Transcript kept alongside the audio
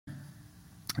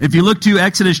If you look to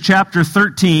Exodus chapter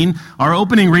 13, our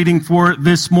opening reading for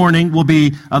this morning will be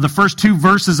the first two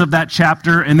verses of that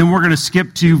chapter, and then we're going to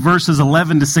skip to verses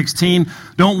 11 to 16.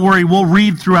 Don't worry, we'll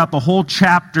read throughout the whole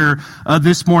chapter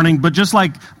this morning, but just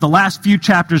like the last few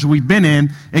chapters we've been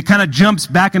in, it kind of jumps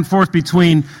back and forth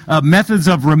between methods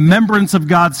of remembrance of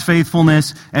God's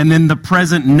faithfulness and then the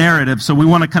present narrative. So we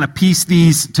want to kind of piece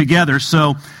these together.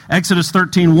 So Exodus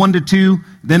 13, 1 to 2,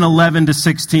 then 11 to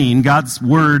 16. God's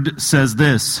word says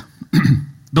this.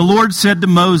 The Lord said to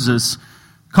Moses,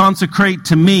 "Consecrate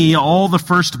to me all the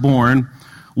firstborn,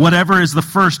 whatever is the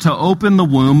first to open the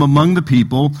womb among the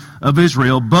people of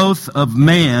Israel, both of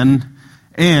man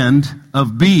and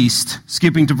of beast."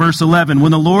 Skipping to verse 11.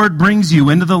 When the Lord brings you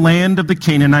into the land of the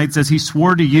Canaanites, as he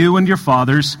swore to you and your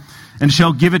fathers, and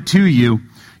shall give it to you,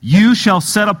 you shall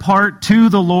set apart to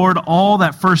the Lord all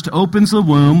that first opens the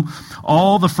womb,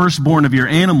 all the firstborn of your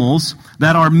animals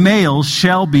that are males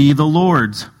shall be the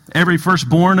Lord's. Every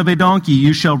firstborn of a donkey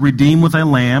you shall redeem with a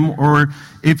lamb, or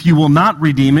if you will not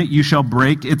redeem it, you shall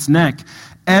break its neck.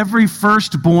 Every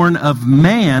firstborn of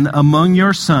man among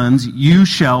your sons you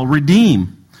shall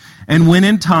redeem. And when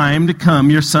in time to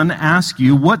come your son asks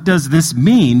you, "What does this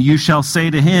mean?" you shall say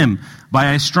to him, "By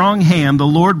a strong hand the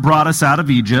Lord brought us out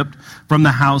of Egypt from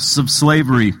the house of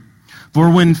slavery." For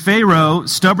when Pharaoh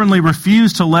stubbornly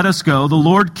refused to let us go, the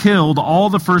Lord killed all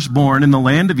the firstborn in the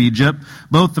land of Egypt,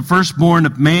 both the firstborn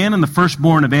of man and the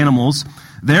firstborn of animals.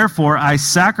 Therefore I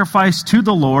sacrifice to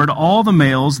the Lord all the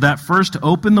males that first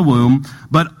open the womb,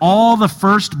 but all the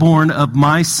firstborn of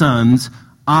my sons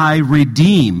I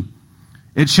redeem.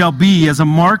 It shall be as a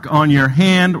mark on your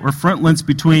hand or frontlets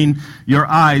between your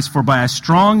eyes, for by a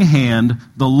strong hand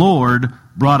the Lord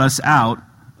brought us out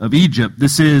of Egypt.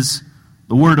 This is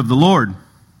the word of the Lord.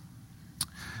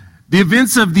 The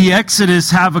events of the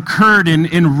Exodus have occurred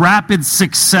in rapid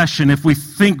succession. If we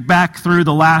think back through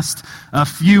the last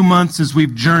few months as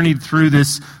we've journeyed through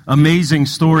this amazing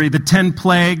story, the 10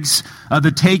 plagues,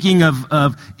 the taking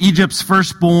of Egypt's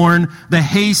firstborn, the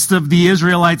haste of the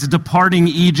Israelites departing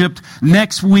Egypt.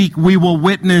 Next week we will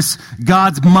witness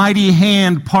God's mighty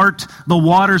hand part the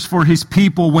waters for his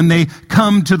people when they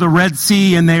come to the Red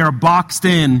Sea and they are boxed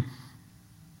in.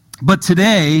 But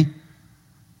today,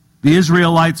 the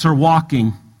Israelites are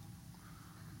walking.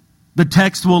 The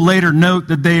text will later note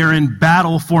that they are in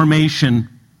battle formation.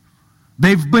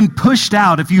 They've been pushed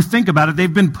out. If you think about it,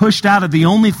 they've been pushed out of the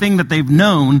only thing that they've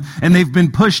known, and they've been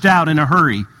pushed out in a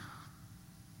hurry.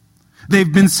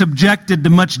 They've been subjected to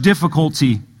much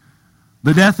difficulty.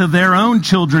 The death of their own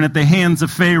children at the hands of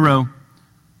Pharaoh.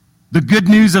 The good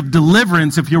news of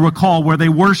deliverance, if you recall, where they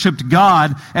worshiped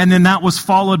God, and then that was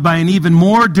followed by an even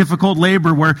more difficult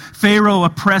labor where Pharaoh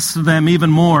oppressed them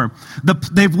even more.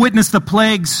 They've witnessed the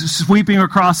plagues sweeping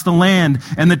across the land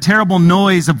and the terrible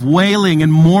noise of wailing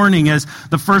and mourning as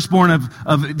the firstborn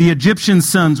of the Egyptian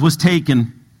sons was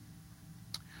taken.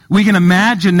 We can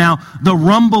imagine now the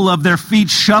rumble of their feet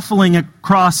shuffling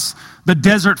across the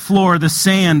desert floor, the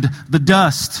sand, the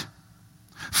dust.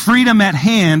 Freedom at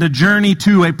hand, a journey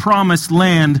to a promised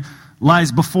land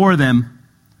lies before them.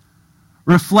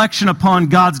 Reflection upon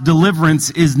God's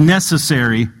deliverance is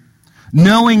necessary.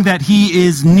 Knowing that he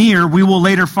is near, we will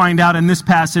later find out in this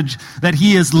passage that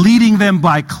he is leading them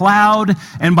by cloud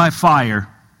and by fire.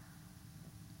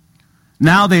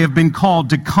 Now they have been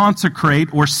called to consecrate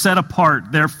or set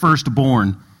apart their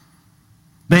firstborn.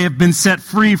 They have been set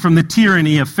free from the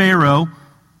tyranny of Pharaoh,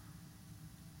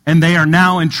 and they are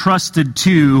now entrusted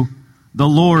to the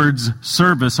Lord's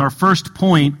service. Our first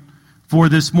point for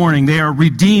this morning, they are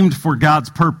redeemed for God's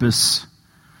purpose.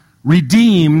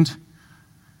 Redeemed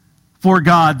for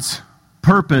God's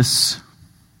purpose.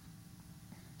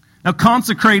 Now,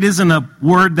 consecrate isn't a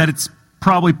word that it's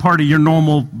probably part of your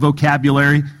normal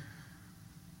vocabulary.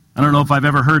 I don't know if I've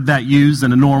ever heard that used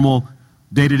in a normal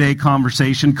day-to-day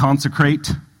conversation,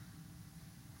 consecrate.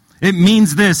 It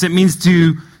means this. It means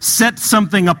to set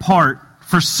something apart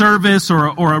for service or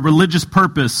a religious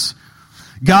purpose.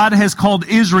 God has called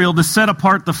Israel to set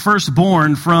apart the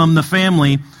firstborn from the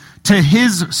family to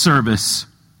his service.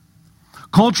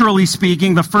 Culturally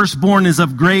speaking, the firstborn is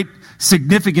of great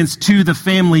significance to the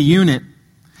family unit.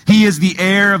 He is the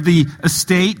heir of the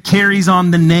estate, carries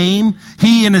on the name.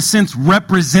 He, in a sense,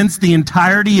 represents the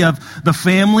entirety of the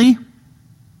family.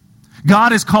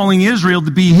 God is calling Israel to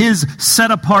be his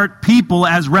set-apart people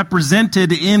as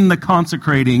represented in the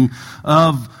consecrating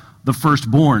of the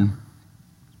firstborn.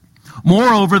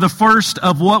 Moreover, the first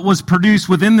of what was produced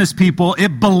within this people,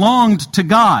 it belonged to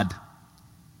God.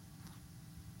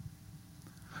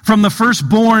 From the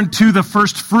firstborn to the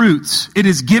first fruits, it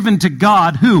is given to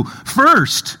God who?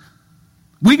 First.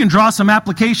 We can draw some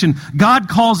application. God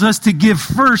calls us to give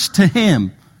first to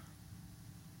Him.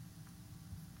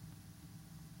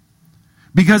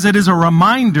 Because it is a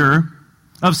reminder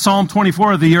of Psalm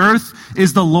 24, the earth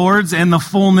is the Lord's and the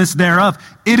fullness thereof.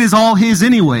 It is all His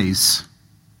anyways.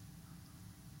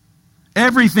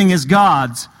 Everything is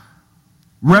God's,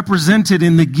 represented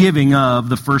in the giving of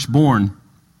the firstborn.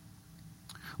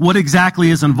 What exactly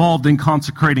is involved in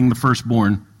consecrating the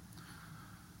firstborn?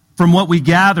 From what we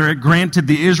gather, it granted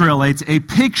the Israelites a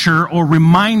picture or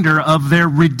reminder of their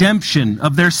redemption,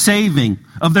 of their saving,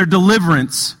 of their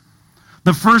deliverance.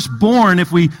 The firstborn,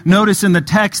 if we notice in the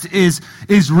text, is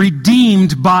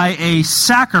redeemed by a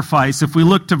sacrifice. If we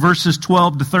look to verses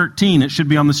 12 to 13, it should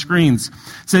be on the screens.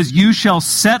 It says, you shall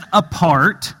set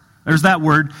apart, there's that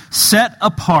word, set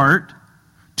apart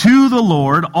to the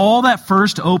Lord all that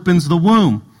first opens the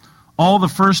womb. All the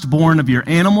firstborn of your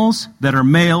animals that are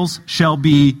males shall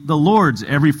be the Lord's.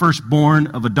 Every firstborn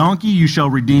of a donkey you shall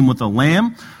redeem with a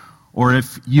lamb. Or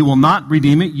if you will not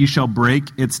redeem it, you shall break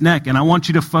its neck. And I want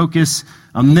you to focus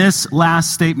on this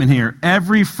last statement here.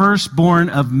 Every firstborn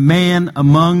of man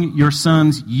among your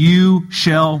sons, you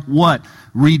shall what?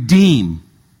 Redeem.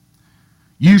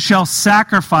 You shall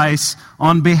sacrifice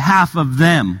on behalf of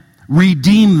them.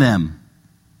 Redeem them.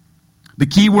 The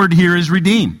key word here is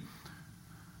redeem.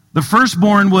 The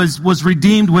firstborn was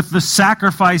redeemed with the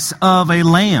sacrifice of a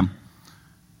lamb.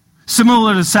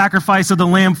 Similar to the sacrifice of the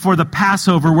lamb for the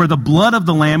Passover, where the blood of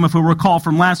the lamb, if we recall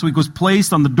from last week, was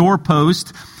placed on the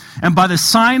doorpost. And by the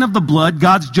sign of the blood,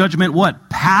 God's judgment, what?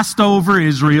 Passed over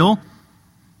Israel.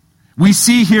 We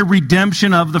see here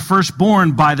redemption of the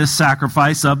firstborn by the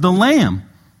sacrifice of the lamb.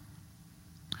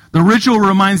 The ritual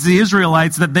reminds the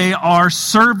Israelites that they are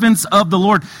servants of the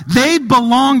Lord. They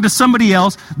belong to somebody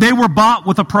else. They were bought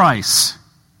with a price.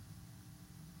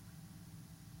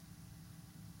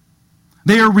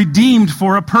 They are redeemed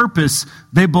for a purpose.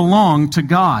 They belong to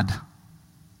God.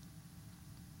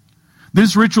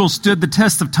 This ritual stood the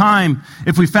test of time.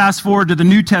 If we fast forward to the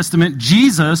New Testament,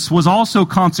 Jesus was also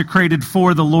consecrated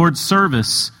for the Lord's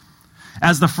service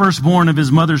as the firstborn of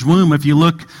his mother's womb. If you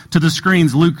look to the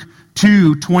screens, Luke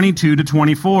 2:22 to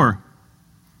 24.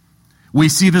 We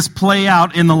see this play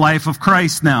out in the life of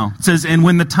Christ now. It says, and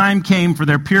when the time came for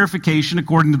their purification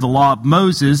according to the law of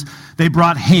Moses, they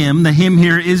brought him, the him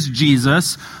here is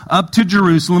Jesus, up to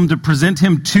Jerusalem to present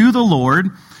him to the Lord.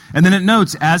 And then it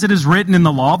notes, as it is written in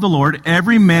the law of the Lord,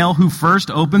 every male who first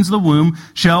opens the womb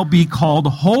shall be called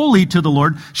holy to the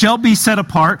Lord, shall be set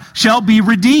apart, shall be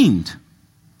redeemed,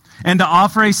 and to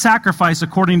offer a sacrifice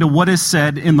according to what is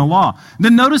said in the law.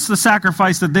 Then notice the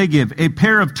sacrifice that they give, a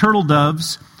pair of turtle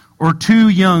doves or 2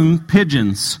 young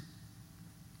pigeons.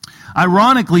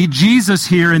 Ironically, Jesus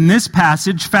here in this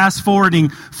passage, fast forwarding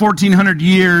 1,400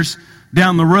 years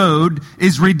down the road,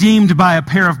 is redeemed by a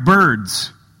pair of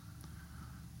birds,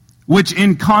 which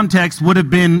in context would have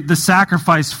been the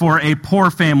sacrifice for a poor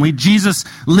family. Jesus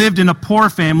lived in a poor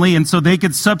family, and so they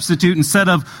could substitute, instead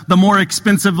of the more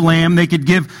expensive lamb, they could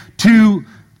give 2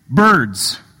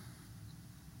 birds.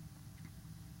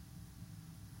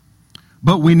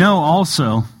 But we know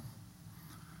also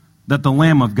that the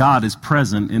Lamb of God is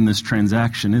present in this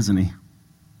transaction, isn't he?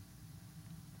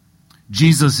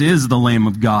 Jesus is the Lamb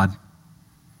of God.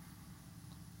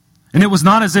 And it was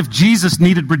not as if Jesus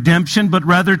needed redemption, but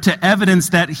rather to evidence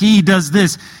that he does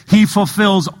this. He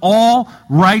fulfills all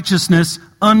righteousness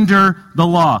under the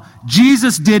law.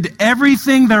 Jesus did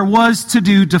everything there was to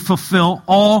do to fulfill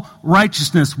all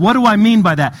righteousness. What do I mean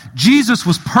by that? Jesus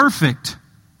was perfect.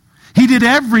 He did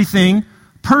everything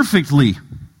perfectly.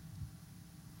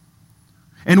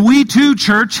 And we too,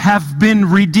 church, have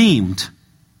been redeemed.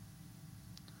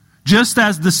 Just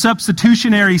as the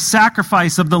substitutionary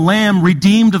sacrifice of the lamb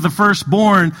redeemed the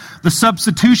firstborn, the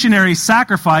substitutionary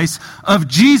sacrifice of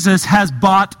Jesus has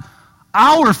bought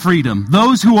our freedom,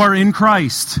 those who are in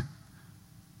Christ.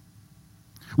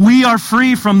 We are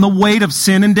free from the weight of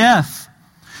sin and death,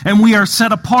 and we are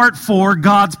set apart for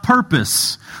God's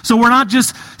purpose. So we're not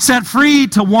just set free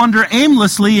to wander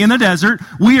aimlessly in a desert.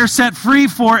 We are set free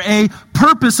for a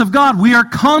purpose of God. We are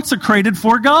consecrated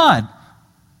for God.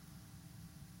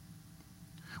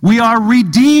 We are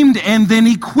redeemed and then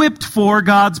equipped for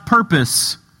God's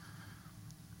purpose.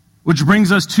 Which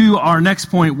brings us to our next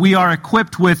point. We are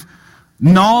equipped with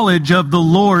knowledge of the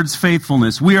Lord's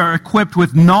faithfulness. We are equipped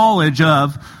with knowledge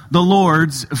of the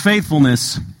Lord's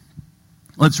faithfulness.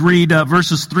 Let's read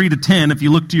verses 3 to 10 if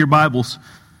you look to your Bibles.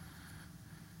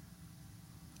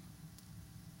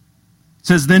 It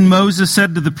says, then Moses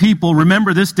said to the people,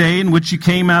 remember this day in which you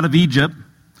came out of Egypt,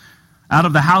 out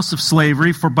of the house of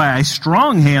slavery, for by a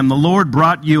strong hand the Lord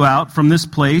brought you out from this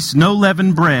place. No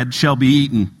leavened bread shall be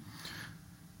eaten.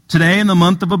 Today in the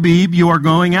month of Abib you are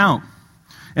going out.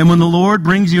 And when the Lord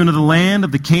brings you into the land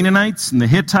of the Canaanites and the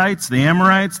Hittites, the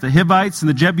Amorites, the Hivites, and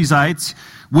the Jebusites,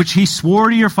 which he swore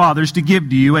to your fathers to give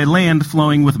to you, a land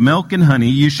flowing with milk and honey,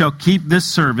 you shall keep this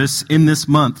service in this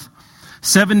month.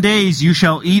 7 days you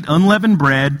shall eat unleavened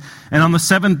bread, and on the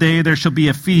seventh day there shall be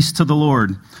a feast to the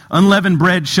Lord. Unleavened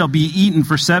bread shall be eaten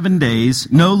for 7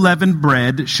 days. No leavened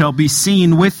bread shall be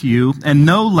seen with you, and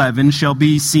no leaven shall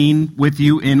be seen with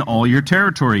you in all your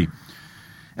territory.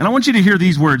 And I want you to hear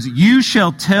these words. You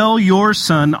shall tell your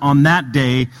son on that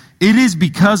day, it is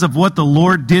because of what the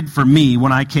Lord did for me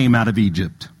when I came out of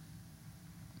Egypt.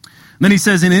 And then he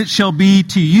says, and it shall be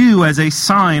to you as a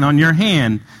sign on your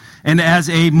hand, and as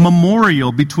a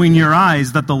memorial between your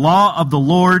eyes, that the law of the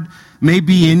Lord may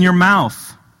be in your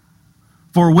mouth.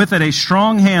 For with it a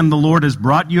strong hand the Lord has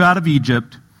brought you out of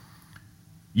Egypt.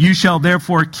 You shall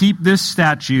therefore keep this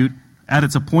statute at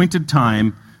its appointed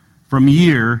time from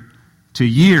year to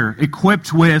year,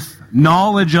 equipped with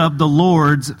knowledge of the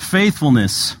Lord's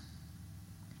faithfulness.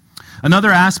 Another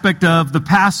aspect of the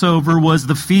Passover was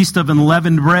the Feast of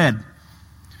Unleavened Bread.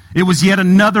 It was yet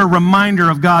another reminder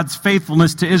of God's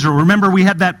faithfulness to Israel. Remember, we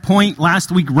had that point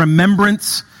last week,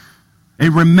 remembrance. A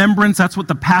remembrance, that's what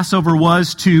the Passover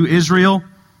was to Israel.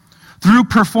 Through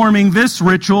performing this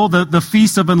ritual, the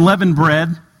Feast of Unleavened Bread,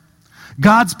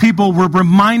 God's people were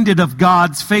reminded of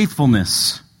God's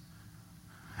faithfulness.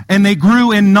 And they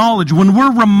grew in knowledge. When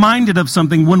we're reminded of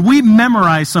something, when we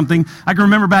memorize something, I can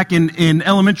remember back in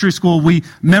elementary school, we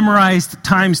memorized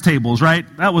times tables, right?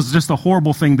 That was just a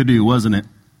horrible thing to do, wasn't it?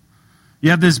 You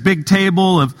have this big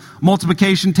table of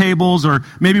multiplication tables, or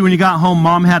maybe when you got home,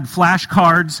 mom had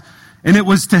flashcards, and it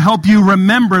was to help you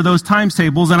remember those times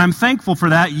tables, and I'm thankful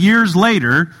for that years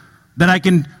later, that I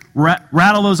can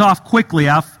rattle those off quickly,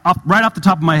 right off the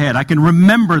top of my head. I can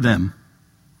remember them,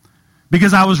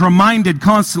 because I was reminded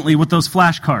constantly with those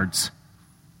flashcards.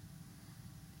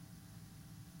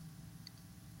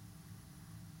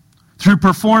 Through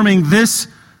performing this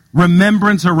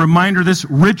remembrance or reminder, this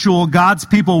ritual, God's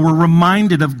people were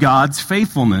reminded of God's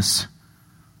faithfulness.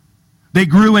 They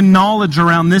grew in knowledge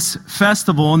around this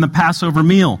festival and the Passover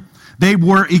meal. They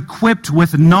were equipped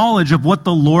with knowledge of what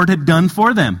the Lord had done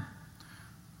for them.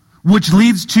 Which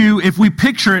leads to, if we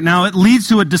picture it now, it leads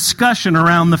to a discussion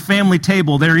around the family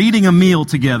table. They're eating a meal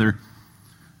together.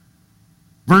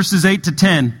 Verses 8 to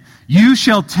 10. You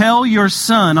shall tell your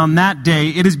son on that day,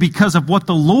 it is because of what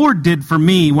the Lord did for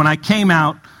me when I came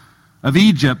out of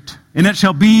Egypt, and it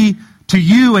shall be to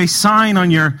you a sign on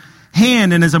your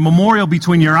hand and as a memorial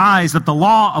between your eyes, that the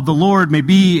law of the Lord may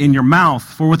be in your mouth.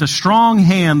 For with a strong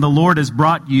hand the Lord has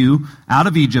brought you out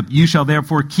of Egypt. You shall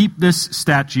therefore keep this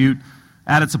statute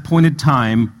at its appointed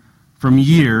time from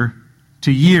year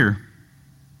to year.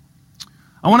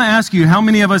 I want to ask you, how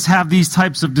many of us have these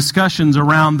types of discussions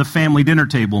around the family dinner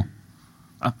table?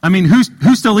 I mean,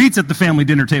 who still eats at the family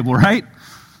dinner table, right?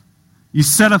 You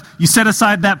set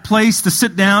aside that place to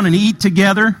sit down and eat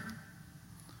together.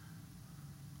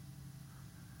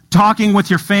 Talking with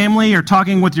your family or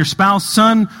talking with your spouse,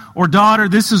 son or daughter,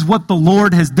 this is what the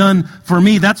Lord has done for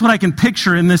me. That's what I can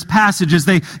picture in this passage as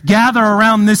they gather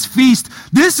around this feast.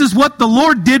 This is what the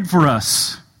Lord did for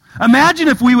us. Imagine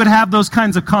if we would have those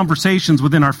kinds of conversations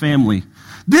within our family.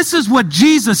 This is what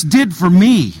Jesus did for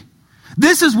me.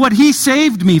 This is what He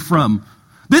saved me from.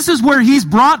 This is where He's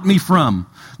brought me from.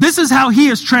 This is how He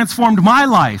has transformed my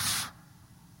life.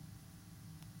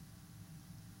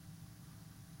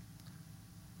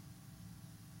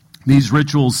 These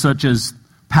rituals, such as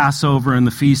Passover and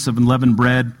the Feast of Unleavened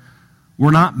Bread,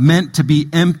 were not meant to be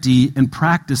empty in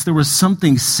practice. There was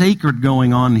something sacred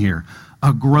going on here,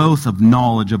 a growth of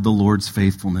knowledge of the Lord's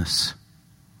faithfulness,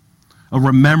 a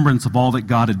remembrance of all that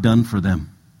God had done for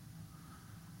them.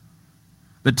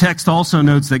 The text also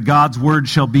notes that God's word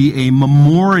shall be a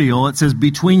memorial. It says,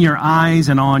 between your eyes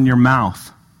and on your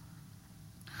mouth.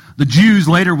 The Jews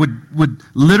later would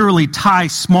literally tie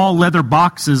small leather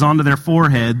boxes onto their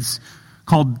foreheads.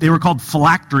 They were called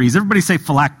phylacteries. Everybody say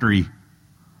phylactery.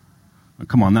 Oh,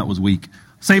 come on, that was weak.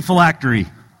 Say phylactery.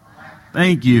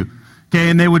 Thank you. Okay,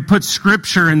 and they would put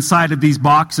scripture inside of these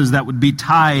boxes that would be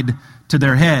tied to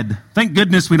their head. Thank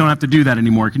goodness we don't have to do that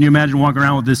anymore. Can you imagine walking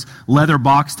around with this leather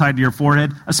box tied to your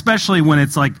forehead? Especially when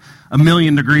it's like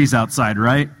 1,000,000 degrees outside,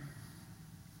 right?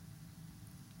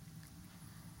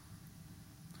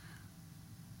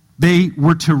 They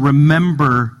were to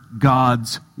remember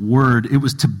God's word. It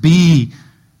was to be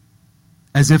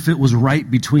as if it was right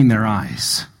between their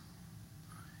eyes,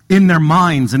 in their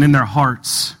minds and in their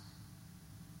hearts.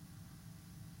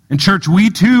 And church, we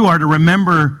too are to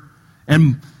remember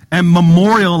and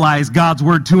memorialize God's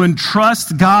word, to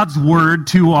entrust God's word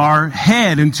to our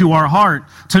head and to our heart,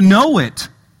 to know it,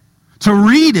 to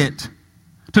read it,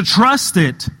 to trust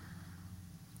it.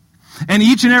 And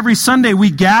each and every Sunday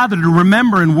we gather to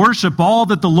remember and worship all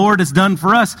that the Lord has done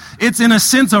for us. It's in a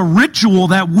sense a ritual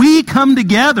that we come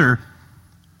together.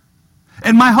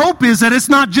 And my hope is that it's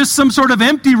not just some sort of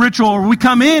empty ritual where we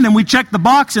come in and we check the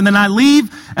box and then I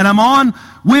leave and I'm on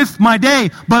with my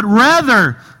day, but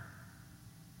rather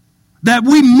that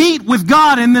we meet with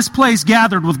God in this place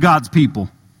gathered with God's people.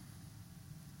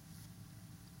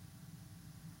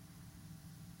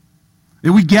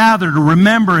 That we gather to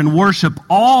remember and worship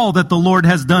all that the Lord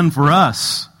has done for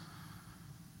us.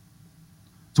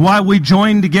 It's why we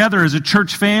join together as a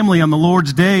church family on the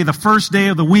Lord's Day, the first day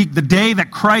of the week, the day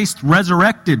that Christ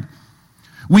resurrected.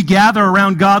 We gather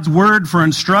around God's word for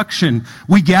instruction.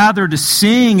 We gather to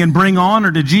sing and bring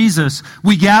honor to Jesus.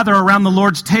 We gather around the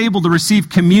Lord's table to receive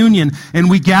communion. And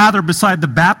we gather beside the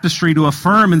baptistry to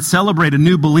affirm and celebrate a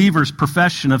new believer's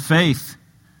profession of faith.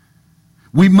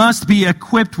 We must be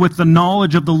equipped with the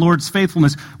knowledge of the Lord's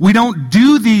faithfulness. We don't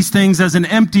do these things as an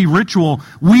empty ritual.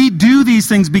 We do these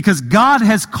things because God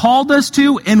has called us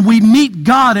to, and we meet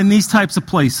God in these types of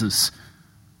places.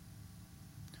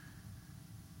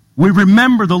 We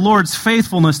remember the Lord's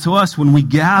faithfulness to us when we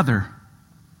gather.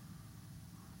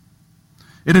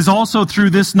 It is also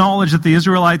through this knowledge that the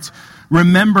Israelites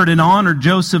remembered and honored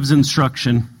Joseph's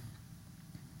instruction.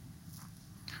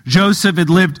 Joseph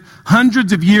had lived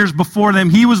hundreds of years before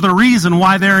them. He was the reason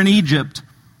why they're in Egypt.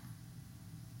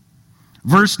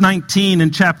 Verse 19 in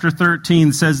chapter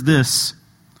 13 says this.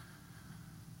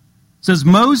 It says,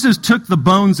 Moses took the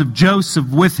bones of Joseph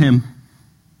with him,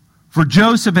 for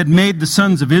Joseph had made the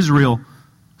sons of Israel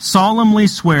solemnly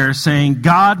swear, saying,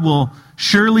 God will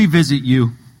surely visit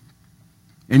you,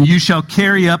 and you shall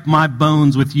carry up my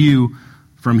bones with you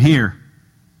from here.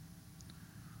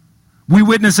 We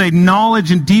witness a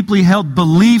knowledge and deeply held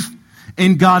belief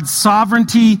in God's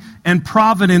sovereignty and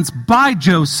providence by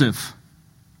Joseph.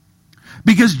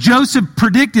 Because Joseph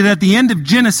predicted at the end of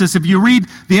Genesis, if you read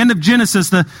the end of Genesis,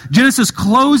 Genesis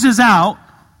closes out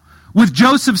with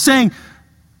Joseph saying,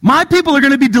 my people are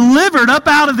going to be delivered up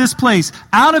out of this place,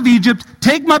 out of Egypt.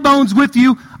 Take my bones with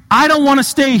you. I don't want to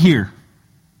stay here.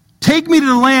 Take me to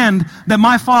the land that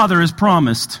my father has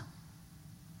promised.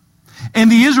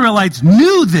 And the Israelites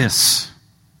knew this.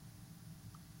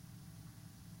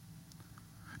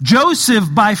 Joseph,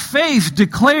 by faith,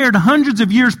 declared hundreds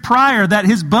of years prior that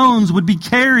his bones would be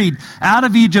carried out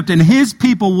of Egypt and his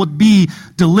people would be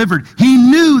delivered. He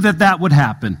knew that that would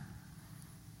happen.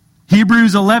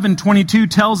 Hebrews 11:22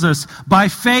 tells us, by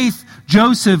faith,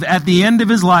 Joseph, at the end of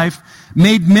his life,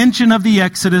 made mention of the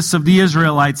exodus of the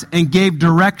Israelites and gave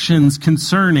directions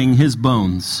concerning his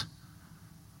bones.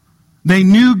 They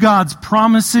knew God's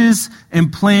promises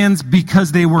and plans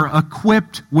because they were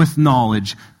equipped with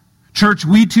knowledge. Church,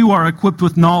 we too are equipped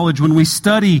with knowledge when we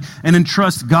study and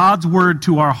entrust God's word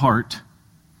to our heart.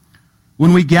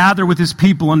 When we gather with his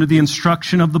people under the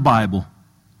instruction of the Bible.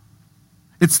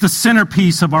 It's the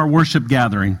centerpiece of our worship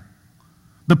gathering.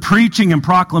 The preaching and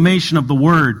proclamation of the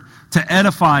word to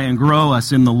edify and grow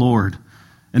us in the Lord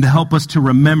and to help us to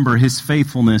remember his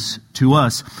faithfulness to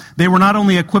us. They were not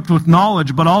only equipped with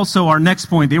knowledge, but also our next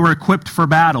point, they were equipped for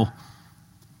battle.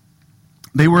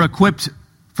 They were equipped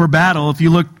for battle. If you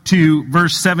look to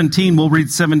verse 17, we'll read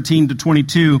 17 to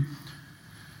 22.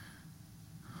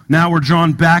 Now we're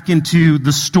drawn back into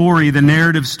the story, the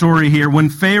narrative story here. When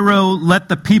Pharaoh let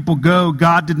the people go,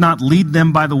 God did not lead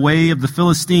them by the way of the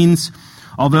Philistines,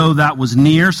 although that was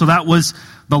near. So that was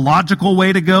the logical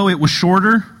way to go. It was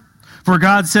shorter. For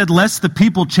God said, lest the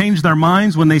people change their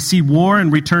minds when they see war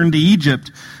and return to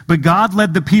Egypt. But God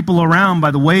led the people around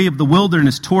by the way of the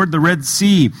wilderness toward the Red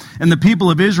Sea. And the people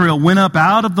of Israel went up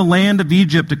out of the land of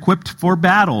Egypt equipped for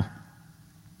battle.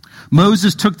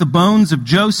 Moses took the bones of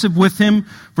Joseph with him,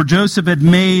 for Joseph had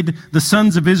made the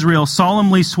sons of Israel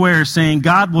solemnly swear, saying,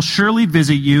 God will surely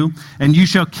visit you, and you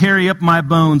shall carry up my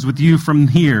bones with you from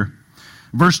here.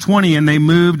 Verse 20, and they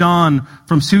moved on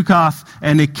from Succoth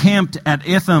and they camped at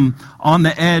Etham on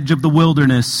the edge of the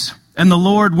wilderness. And the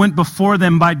Lord went before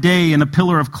them by day in a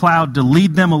pillar of cloud to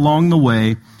lead them along the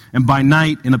way, and by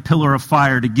night in a pillar of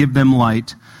fire to give them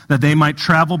light, that they might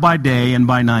travel by day and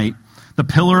by night. The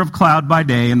pillar of cloud by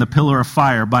day and the pillar of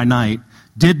fire by night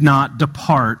did not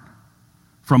depart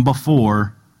from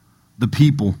before the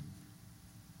people.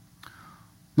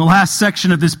 The last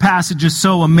section of this passage is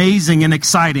so amazing and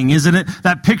exciting, isn't it?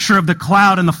 That picture of the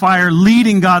cloud and the fire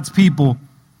leading God's people.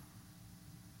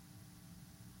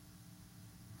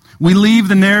 We leave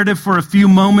the narrative for a few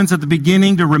moments at the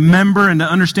beginning to remember and to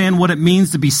understand what it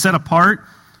means to be set apart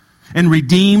and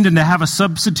redeemed and to have a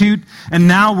substitute. And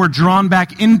now we're drawn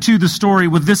back into the story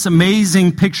with this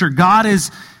amazing picture. God is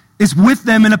with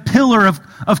them in a pillar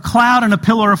of cloud and a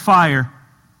pillar of fire.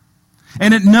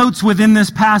 And it notes within this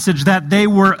passage that they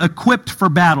were equipped for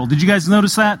battle. Did you guys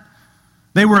notice that?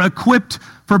 They were equipped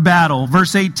for battle.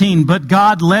 Verse 18, but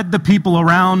God led the people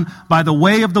around by the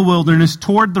way of the wilderness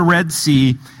toward the Red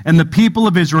Sea, and the people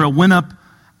of Israel went up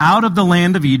out of the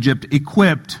land of Egypt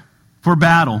equipped for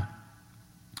battle.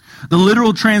 The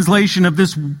literal translation of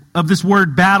this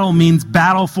word battle means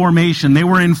battle formation. They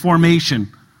were in formation.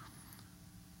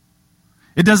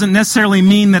 It doesn't necessarily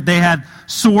mean that they had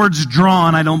swords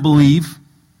drawn, I don't believe.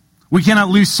 We cannot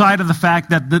lose sight of the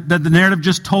fact that the narrative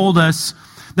just told us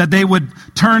that they would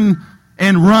turn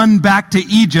and run back to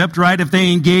Egypt, right, if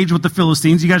they engage with the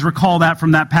Philistines. You guys recall that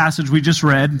from that passage we just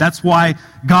read. That's why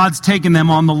God's taken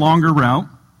them on the longer route.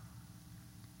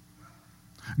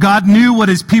 God knew what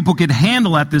his people could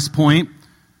handle at this point,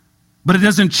 but it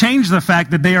doesn't change the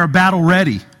fact that they are battle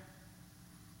ready.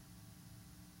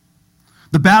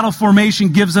 The battle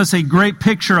formation gives us a great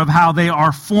picture of how they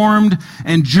are formed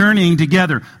and journeying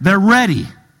together. They're ready.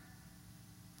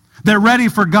 They're ready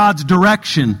for God's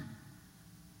direction.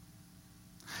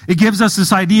 It gives us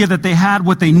this idea that they had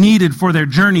what they needed for their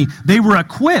journey. They were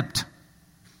equipped.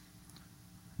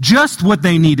 Just what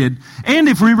they needed. And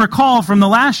if we recall from the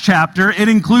last chapter, it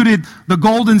included the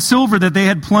gold and silver that they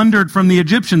had plundered from the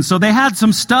Egyptians. So they had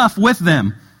some stuff with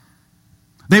them.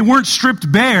 They weren't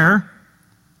stripped bare,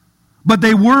 but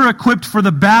they were equipped for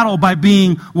the battle by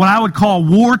being what I would call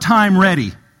wartime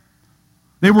ready.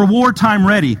 They were wartime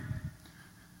ready.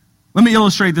 Let me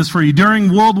illustrate this for you.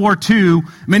 During World War II,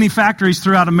 many factories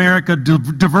throughout America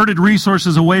diverted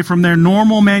resources away from their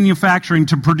normal manufacturing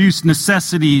to produce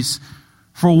necessities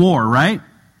for war, right?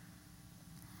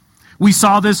 We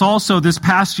saw this also this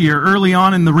past year. Early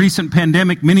on in the recent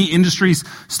pandemic, many industries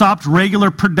stopped regular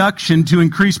production to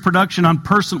increase production on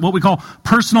what we call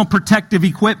personal protective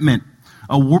equipment.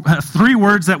 3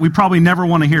 words that we probably never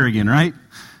want to hear again, right?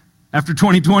 After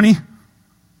 2020.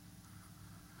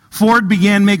 Ford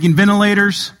began making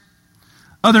ventilators.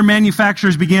 Other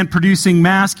manufacturers began producing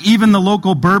masks. Even the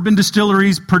local bourbon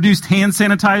distilleries produced hand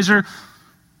sanitizer,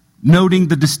 noting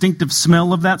the distinctive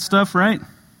smell of that stuff, right?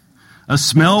 A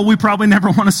smell we probably never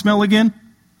want to smell again.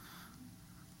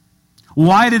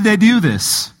 Why did they do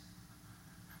this?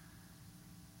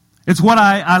 It's what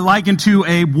I liken to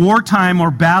a wartime or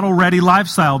battle-ready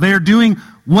lifestyle. They are doing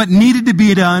what needed to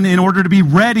be done in order to be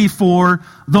ready for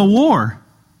the war.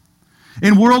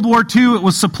 In World War II, it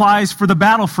was supplies for the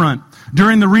battlefront.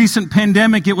 During the recent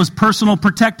pandemic, it was personal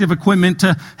protective equipment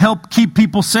to help keep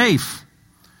people safe.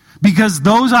 Because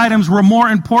those items were more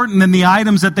important than the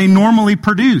items that they normally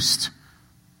produced.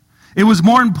 It was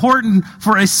more important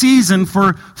for a season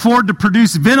for Ford to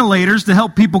produce ventilators to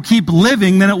help people keep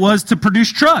living than it was to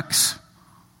produce trucks.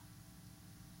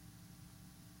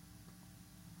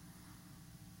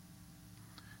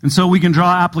 And so we can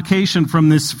draw application from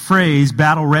this phrase,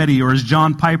 battle ready, or as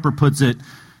John Piper puts it,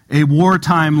 a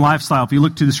wartime lifestyle. If you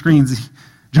look to the screens,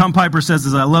 John Piper says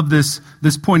this, I love this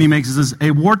point he makes, he says,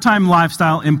 a wartime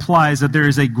lifestyle implies that there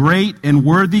is a great and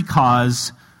worthy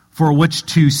cause for which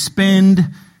to spend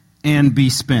and be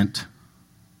spent.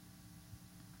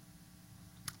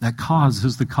 That cause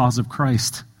is the cause of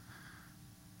Christ.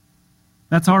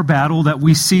 That's our battle, that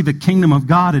we see the kingdom of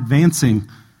God advancing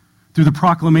through the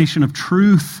proclamation of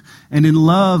truth and in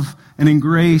love and in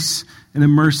grace and in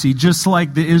mercy. Just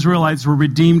like the Israelites were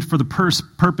redeemed for the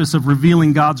purpose of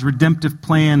revealing God's redemptive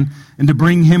plan and to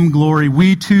bring him glory,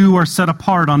 we too are set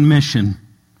apart on mission.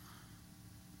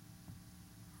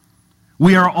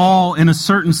 We are all, in a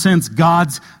certain sense,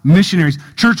 God's missionaries.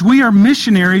 Church, we are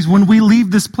missionaries when we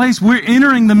leave this place. We're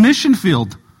entering the mission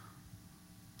field.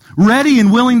 Ready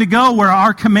and willing to go where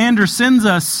our commander sends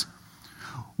us.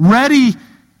 Ready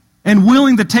and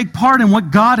willing to take part in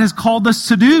what God has called us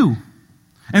to do.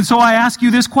 And so I ask you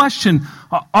this question.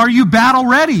 Are you battle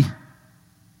ready?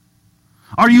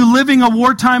 Are you living a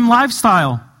wartime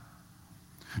lifestyle?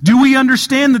 Do we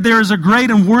understand that there is a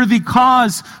great and worthy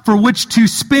cause for which to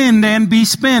spend and be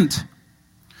spent?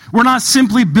 We're not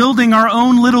simply building our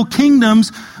own little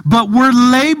kingdoms, but we're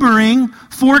laboring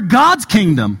for God's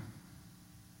kingdom,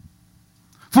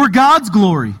 for God's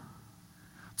glory,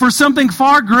 for something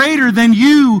far greater than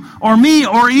you or me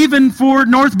or even for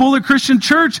North Bullitt Christian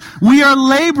Church. We are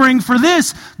laboring for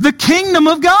this, the kingdom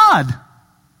of God,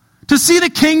 to see the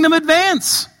kingdom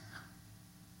advance.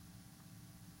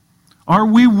 Are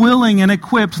we willing and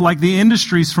equipped, like the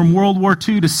industries from World War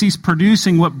II, to cease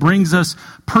producing what brings us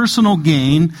personal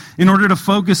gain in order to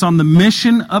focus on the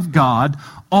mission of God,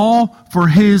 all for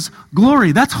His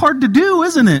glory? That's hard to do,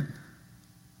 isn't it?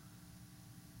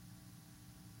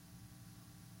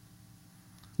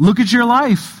 Look at your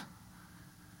life.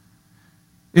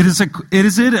 Is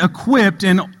it equipped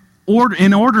in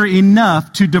order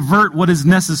enough to divert what is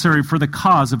necessary for the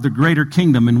cause of the greater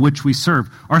kingdom in which we serve?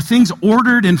 Are things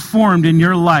ordered and formed in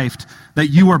your life that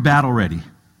you are battle ready?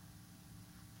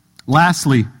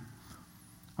 Lastly,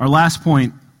 our last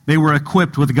point, they were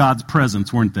equipped with God's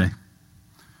presence, weren't they?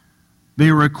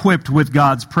 They were equipped with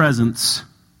God's presence.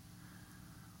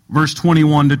 Verse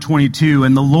 21 to 22,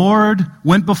 and the Lord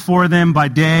went before them by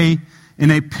day in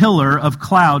a pillar of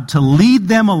cloud to lead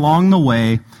them along the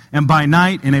way, and by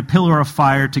night in a pillar of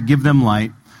fire to give them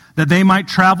light, that they might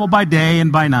travel by day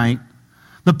and by night.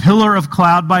 The pillar of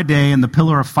cloud by day and the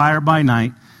pillar of fire by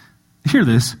night, hear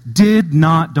this, did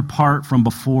not depart from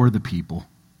before the people.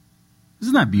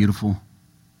 Isn't that beautiful?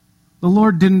 The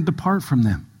Lord didn't depart from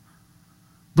them.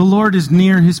 The Lord is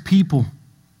near His people.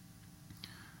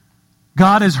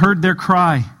 God has heard their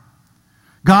cry.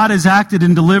 God has acted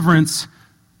in deliverance,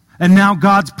 and now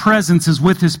God's presence is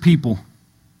with His people.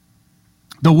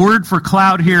 The word for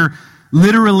cloud here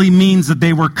literally means that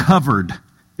they were covered.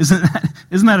 Isn't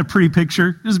that a pretty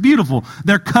picture? It's beautiful.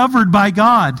 They're covered by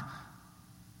God.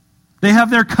 They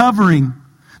have their covering.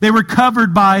 They were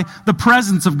covered by the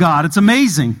presence of God. It's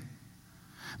amazing.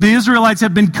 The Israelites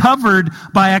had been covered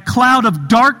by a cloud of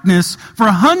darkness for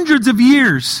hundreds of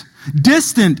years.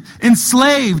 Distant,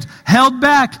 enslaved, held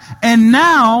back, and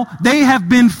now they have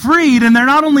been freed, and they're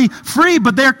not only free,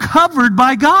 but they're covered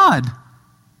by God.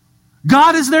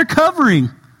 God is their covering.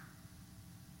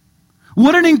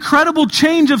 What an incredible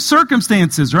change of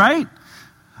circumstances, right?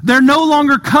 They're no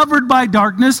longer covered by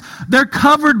darkness, they're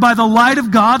covered by the light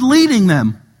of God leading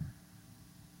them.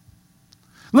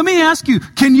 Let me ask you,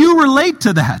 can you relate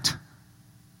to that?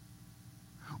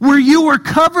 Where you were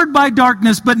covered by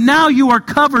darkness, but now you are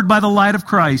covered by the light of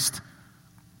Christ.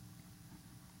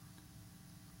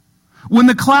 When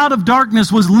the cloud of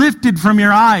darkness was lifted from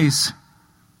your eyes,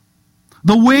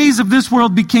 the ways of this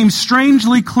world became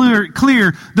strangely clear.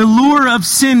 The lure of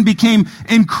sin became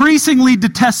increasingly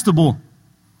detestable.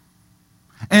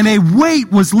 And a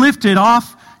weight was lifted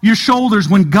off your shoulders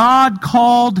when God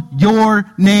called your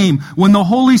name, when the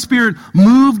Holy Spirit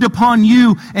moved upon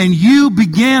you and you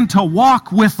began to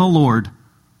walk with the Lord.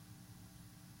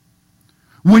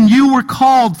 When you were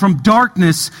called from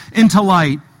darkness into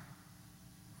light.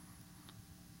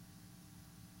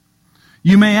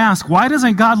 You may ask, why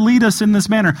doesn't God lead us in this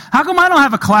manner? How come I don't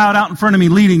have a cloud out in front of me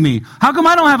leading me? How come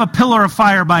I don't have a pillar of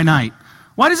fire by night?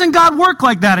 Why doesn't God work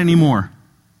like that anymore?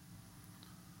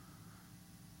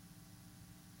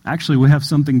 Actually, we have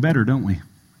something better, don't we?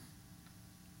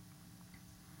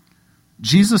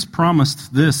 Jesus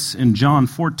promised this in John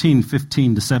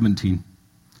 14:15-17.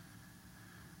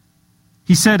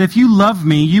 He said, if you love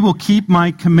me, you will keep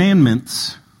my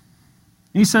commandments.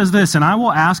 He says this, and I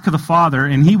will ask the Father,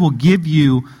 and He will give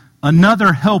you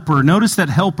another helper. Notice that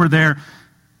helper there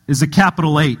is a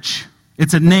capital H.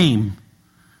 It's a name.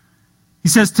 He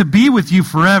says, to be with you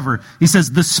forever. He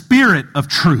says, the Spirit of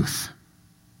truth,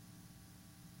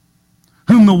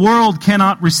 whom the world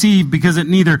cannot receive because it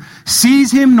neither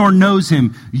sees Him nor knows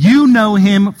Him. You know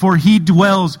Him, for He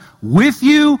dwells with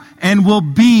you and will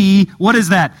be, what is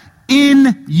that?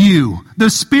 In you. The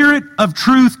Spirit of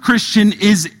truth, Christian,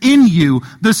 is in you.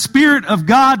 The Spirit of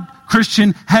God,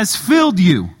 Christian, has filled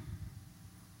you.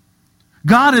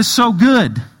 God is so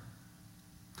good.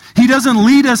 He doesn't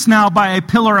lead us now by a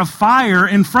pillar of fire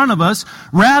in front of us.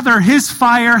 Rather, His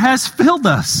fire has filled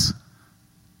us.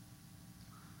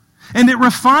 And it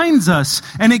refines us,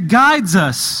 and it guides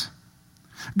us.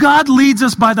 God leads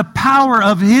us by the power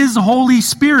of His Holy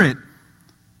Spirit.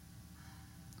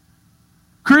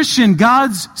 Christian,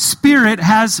 God's Spirit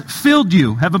has filled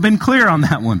you. Have I been clear on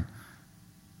that one?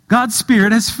 God's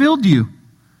Spirit has filled you.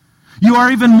 You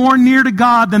are even more near to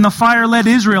God than the fire-led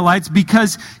Israelites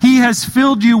because He has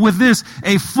filled you with this,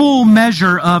 a full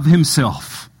measure of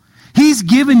Himself. He's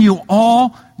given you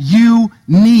all you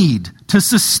need to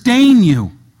sustain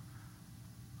you,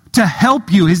 to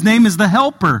help you. His name is the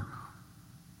Helper.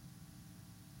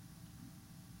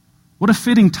 What a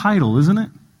fitting title, isn't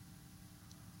it?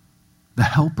 The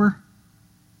Helper.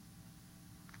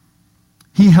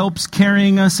 He helps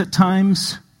carrying us at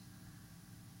times,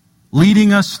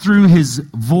 leading us through His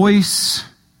voice,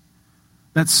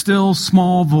 that still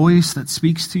small voice that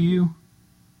speaks to you.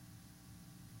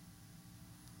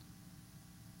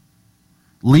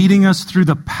 Leading us through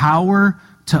the power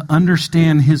to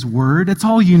understand His Word. That's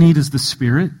all you need is the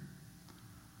Spirit.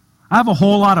 I have a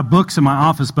whole lot of books in my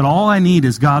office, but all I need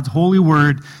is God's holy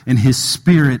Word and His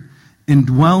Spirit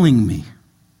indwelling me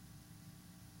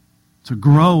to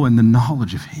grow in the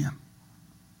knowledge of Him.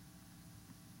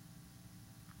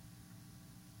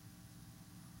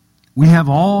 We have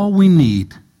all we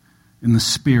need in the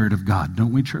Spirit of God,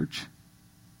 don't we, church?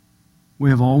 We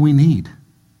have all we need.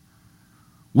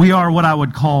 We are what I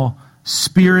would call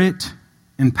Spirit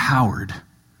empowered.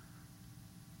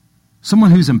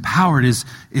 Someone who's empowered is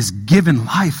given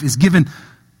life, is given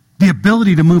the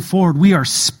ability to move forward. We are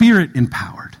Spirit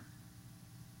empowered.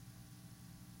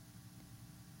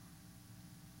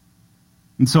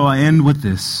 And so I end with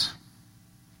this.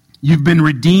 You've been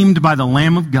redeemed by the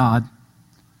Lamb of God.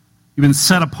 You've been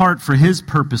set apart for His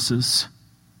purposes.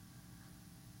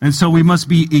 And so we must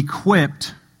be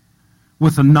equipped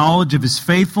with a knowledge of His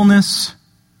faithfulness,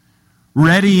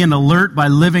 ready and alert by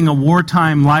living a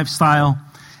wartime lifestyle,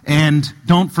 and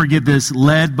don't forget this,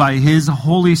 led by His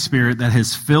Holy Spirit that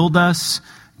has filled us,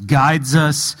 guides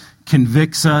us,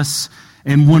 convicts us.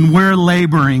 And when we're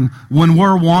laboring, when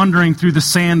we're wandering through the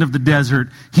sand of the desert,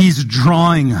 He's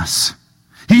drawing us.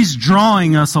 He's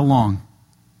drawing us along.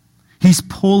 He's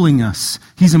pulling us.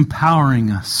 He's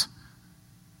empowering us.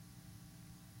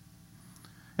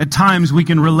 At times we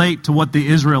can relate to what the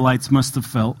Israelites must have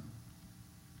felt.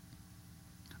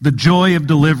 The joy of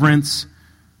deliverance,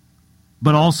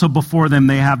 but also before them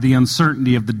they have the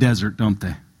uncertainty of the desert, don't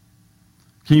they?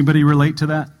 Can anybody relate to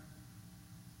that?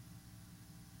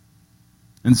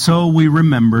 And so we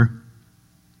remember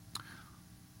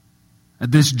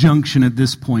at this junction, at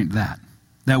this point, that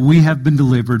we have been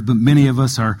delivered, but many of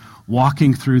us are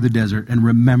walking through the desert. And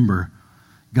remember,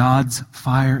 God's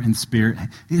fire and Spirit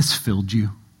has filled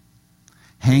you.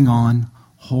 Hang on,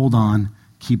 hold on,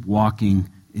 keep walking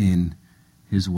in